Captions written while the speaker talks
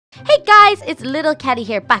Hey guys, it's Little Caddy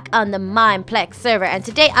here back on the Mineplex server, and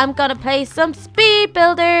today I'm gonna play some speed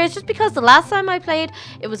builders just because the last time I played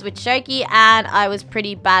it was with Sharky and I was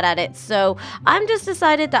pretty bad at it. So I'm just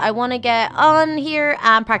decided that I want to get on here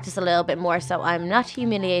and practice a little bit more so I'm not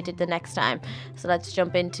humiliated the next time. So let's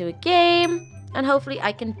jump into a game and hopefully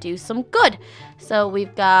I can do some good. So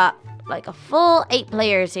we've got like a full 8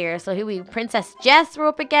 players here. So here we Princess Jess we're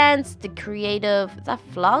up against, the creative, is that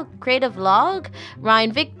Vlog? Creative Vlog,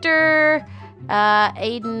 Ryan Victor,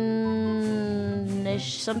 Aiden-ish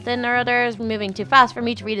something or other is moving too fast for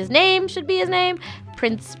me to read his name, should be his name,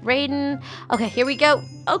 Prince Raiden. Okay, here we go.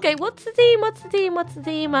 Okay, what's the team? What's the team? What's the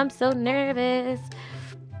team? I'm so nervous.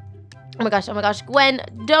 Oh my gosh, Gwen,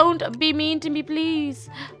 don't be mean to me, please.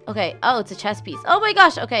 Okay, oh, it's a chess piece. Oh my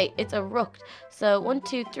gosh, okay, it's a rook. So 1,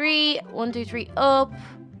 2, 3, 1, 2, 3, up.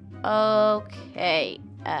 Okay,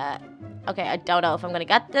 okay, I don't know if I'm gonna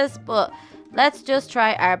get this, but let's just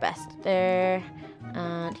try our best. There,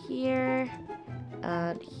 and here,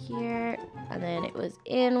 and here, and then it was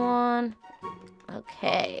in one.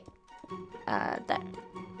 Okay, there.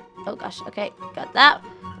 Oh gosh, okay, got that.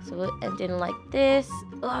 So it ended like this.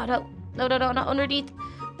 Oh no. No, not underneath.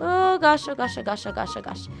 Oh gosh.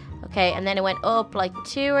 Okay, and then it went up like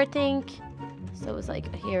 2, I think. So it was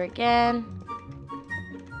like here again.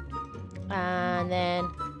 And then,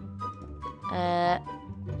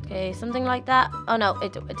 okay, something like that. Oh no,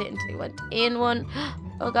 it didn't. It went in one.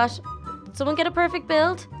 Oh gosh. Did someone get a perfect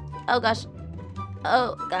build? Oh gosh.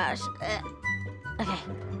 Okay.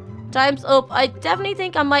 Time's up. I definitely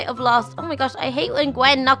think I might have lost. Oh my gosh, I hate when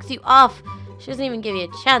Gwen knocks you off. She doesn't even give you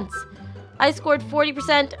a chance. I scored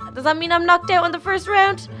 40%. Does that mean I'm knocked out on the first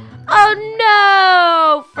round? Oh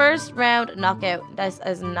no! First round knockout. This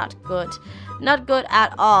is not good. Not good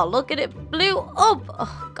at all. Look at it. Blew up.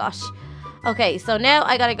 Oh gosh. Okay, so now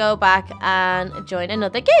I gotta go back and join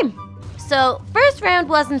another game. So first round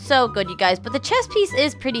wasn't so good, you guys, but the chess piece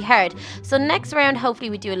is pretty hard. So next round, hopefully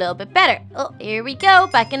we do a little bit better. Oh, here we go.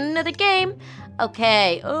 Back in another game.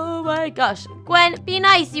 Okay, oh my gosh. Gwen, be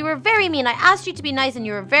nice. You were very mean. I asked you to be nice and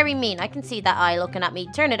you were very mean. I can see that eye looking at me.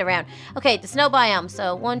 Turn it around. Okay, the snow biome.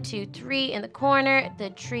 So 1, 2, 3 in the corner. The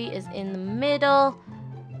tree is in the middle.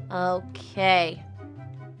 Okay.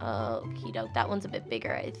 Okie doke. That one's a bit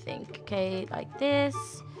bigger, I think. Okay, like this.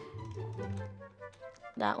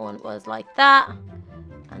 That one was like that.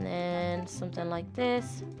 And then something like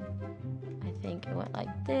this. I think it went like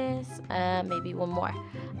this. Maybe one more.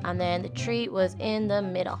 And then the tree was in the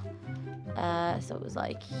middle. So it was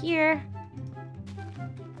like here.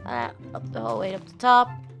 Up the whole way up the top.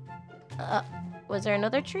 Was there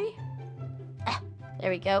another tree? There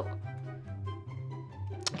we go.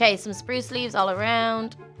 Okay, some spruce leaves all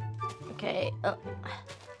around. Okay.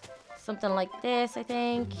 Something like this, I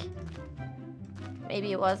think.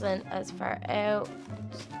 Maybe it wasn't as far out.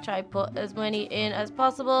 Just try put as many in as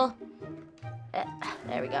possible.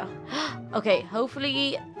 There we go. Okay,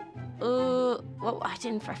 hopefully. Well, I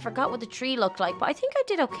forgot what the tree looked like, but I think I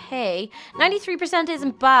did okay. 93%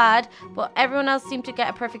 isn't bad, but everyone else seemed to get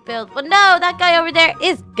a perfect build. But no, that guy over there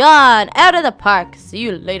is gone. Out of the park. See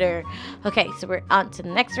you later. Okay, so we're on to the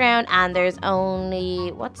next round, and there's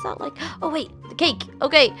only, what's that like? Oh, wait, the cake.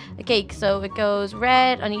 Okay, a cake. So it goes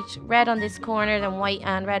red on each, red on this corner, then white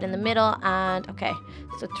and red in the middle, and okay.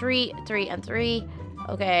 So 3, 3, and 3.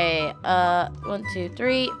 Okay, 1, 2,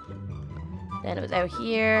 3. Then it was out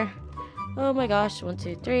here. Oh my gosh, 1,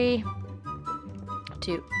 2, 3.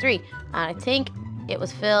 2, 3. And I think it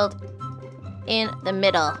was filled in the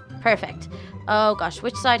middle. Perfect. Oh gosh,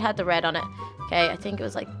 which side had the red on it? Okay, I think it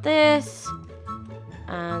was like this.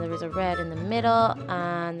 And there was a red in the middle.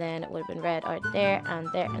 And then it would have been red right there and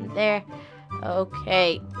there and there.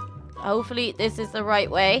 Okay. Hopefully this is the right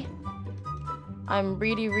way. I'm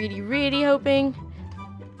really hoping.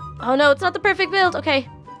 Oh no, it's not the perfect build. Okay.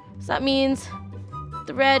 So that means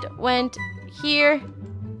the red went here.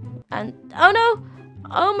 And oh no.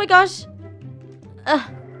 Oh my gosh.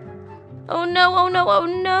 Oh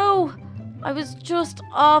no. I was just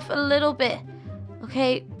off a little bit.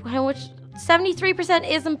 Okay, how much? 73%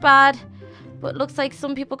 isn't bad. But it looks like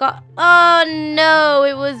some people got... Oh no,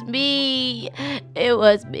 it was me. It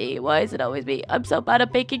was me. Why is it always me? I'm so bad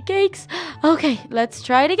at baking cakes. Okay, let's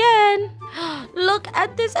try it again. Look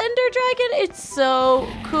at this ender dragon. It's so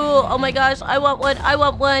cool. Oh my gosh, I want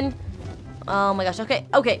one. Oh my gosh,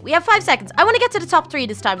 okay, we have 5 seconds. I want to get to the top 3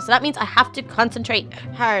 this time, so that means I have to concentrate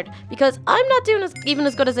hard because I'm not doing even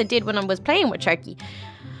as good as I did when I was playing with Sharky.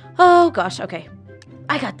 Oh gosh, okay.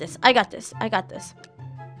 I got this.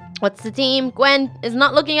 What's the team? Gwen is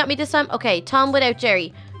not looking at me this time. Okay, Tom without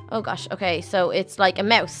Jerry. Oh gosh, okay, so it's like a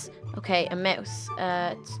mouse. Okay, a mouse.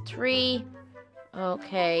 It's 3.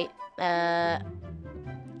 Okay.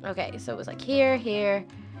 Okay, so it was like here, here,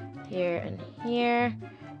 here, and here.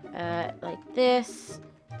 Like this.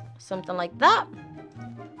 Something like that.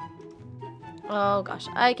 Oh gosh,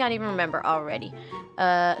 I can't even remember already.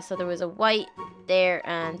 So there was a white there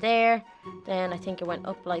and there. Then I think it went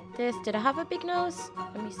up like this. Did I have a big nose?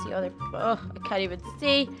 Let me see other. Oh, I can't even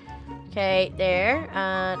see. Okay, there.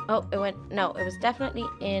 And oh, it went. No, it was definitely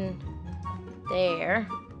in there.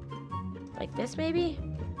 Like this, maybe?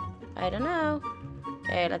 I don't know.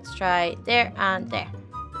 Okay, let's try there and there.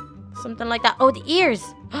 Something like that. Oh, the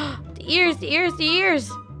ears. The ears, the ears, the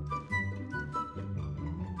ears.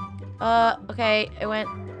 Okay, it went.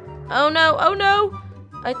 Oh no, oh no.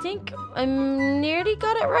 I think I nearly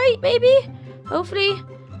got it right, maybe? Hopefully.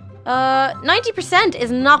 90%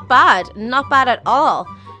 is not bad. Not bad at all.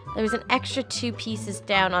 There was an extra 2 pieces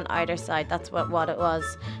down on either side. That's what it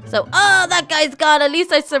was. So, oh, that guy's gone. At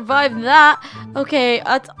least I survived that. Okay,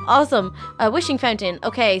 that's awesome. Wishing fountain.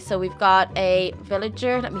 Okay, so we've got a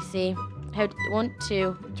villager. Let me see. 1,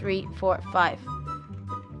 2, 3, 4, 5.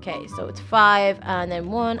 Okay, so it's 5 and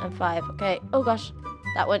then 1 and 5. Okay. Oh gosh,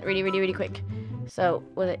 that went really, really, really quick. So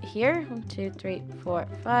was it here? 1, 2, 3, 4,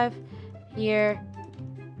 5. Here,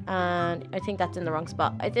 and I think that's in the wrong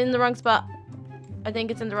spot. It's in the wrong spot. I think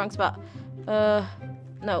it's in the wrong spot. No,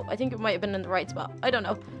 I think it might have been in the right spot. I don't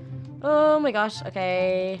know. Oh my gosh.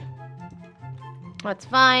 Okay, that's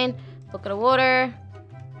fine. Bucket of water.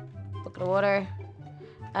 Bucket of water.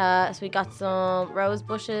 So we got some rose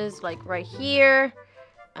bushes like right here.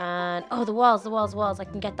 And oh, the walls. I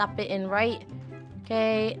can get that bit in right.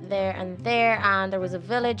 Okay, there and there. And there was a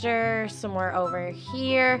villager somewhere over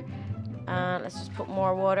here. And let's just put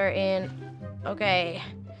more water in. Okay.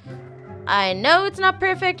 I know it's not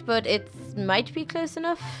perfect, but it might be close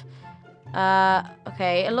enough.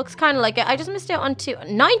 Okay, it looks kind of like it. I just missed out on 2.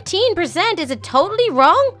 19%? Is it totally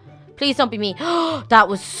wrong? Please don't be me. That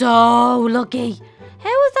was so lucky. How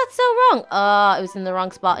was that so wrong? It was in the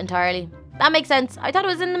wrong spot entirely. That makes sense. I thought it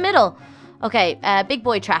was in the middle. Okay, big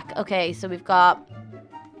boy track. Okay, so we've got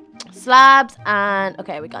slabs and...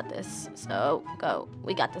 Okay, we got this. So, go.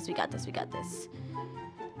 We got this.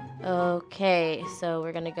 Okay, so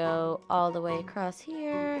we're gonna go all the way across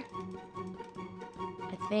here.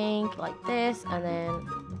 I think, like this. And then...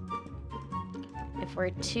 If we're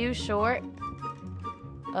too short...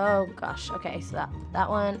 Oh, gosh. Okay, so that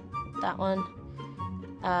one,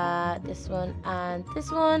 this one, and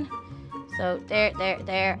this one. So there, and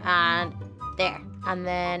there. And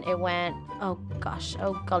then it went, oh gosh,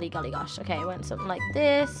 oh golly gosh. Okay, it went something like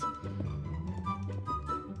this.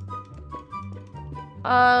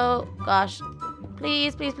 Oh gosh.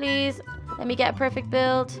 Please. Let me get a perfect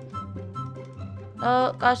build.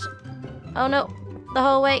 Oh gosh. Oh no. The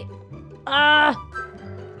whole way.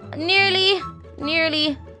 Nearly,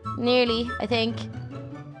 I think.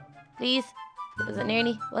 Please. Was it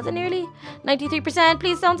nearly? 93%.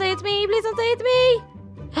 Please don't say it's me.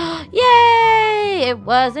 Yay! It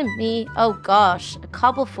wasn't me. Oh gosh. A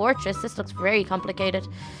cobble fortress. This looks very complicated.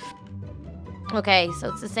 Okay, so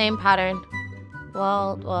it's the same pattern.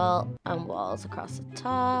 Wall, and walls across the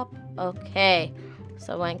top. Okay.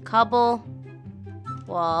 So I went cobble,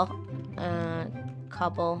 wall, and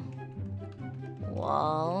cobble,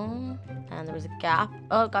 wall. And there was a gap.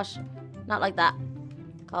 Oh gosh. Not like that.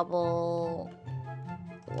 Cobble,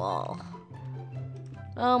 wall.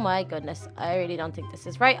 Oh my goodness. I really don't think this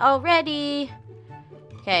is right already.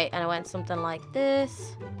 Okay, and I went something like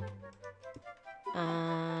this.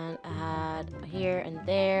 And I had here and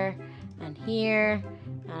there and here.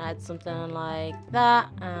 And I had something like that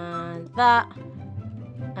and that.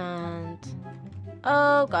 And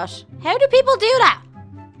oh gosh. How do people do that?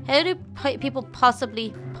 How do people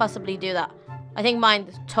possibly do that? I think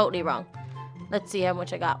mine's totally wrong. Let's see how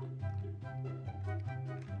much I got.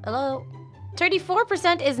 Hello?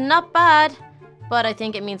 34% is not bad, but I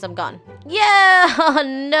think it means I'm gone. Yeah! Oh,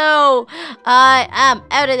 no! I am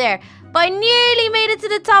out of there. But I nearly made it to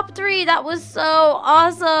the top 3. That was so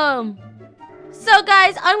awesome. So,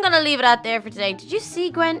 guys, I'm going to leave it out there for today. Did you see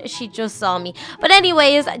Gwen? She just saw me. But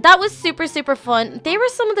anyways, that was super fun. They were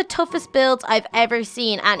some of the toughest builds I've ever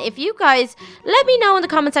seen. And if you guys, let me know in the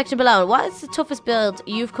comment section below, what is the toughest build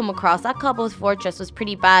you've come across? That Cobble Fortress was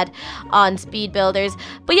pretty bad on speed builders.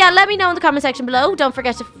 But yeah, let me know in the comment section below. Don't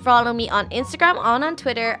forget to follow me on Instagram, on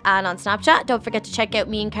Twitter, and on Snapchat. Don't forget to check out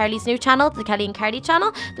me and Carly's new channel, the Kelly and Carly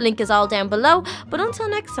channel. The link is all down below. But until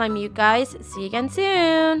next time, you guys, see you again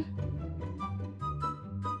soon.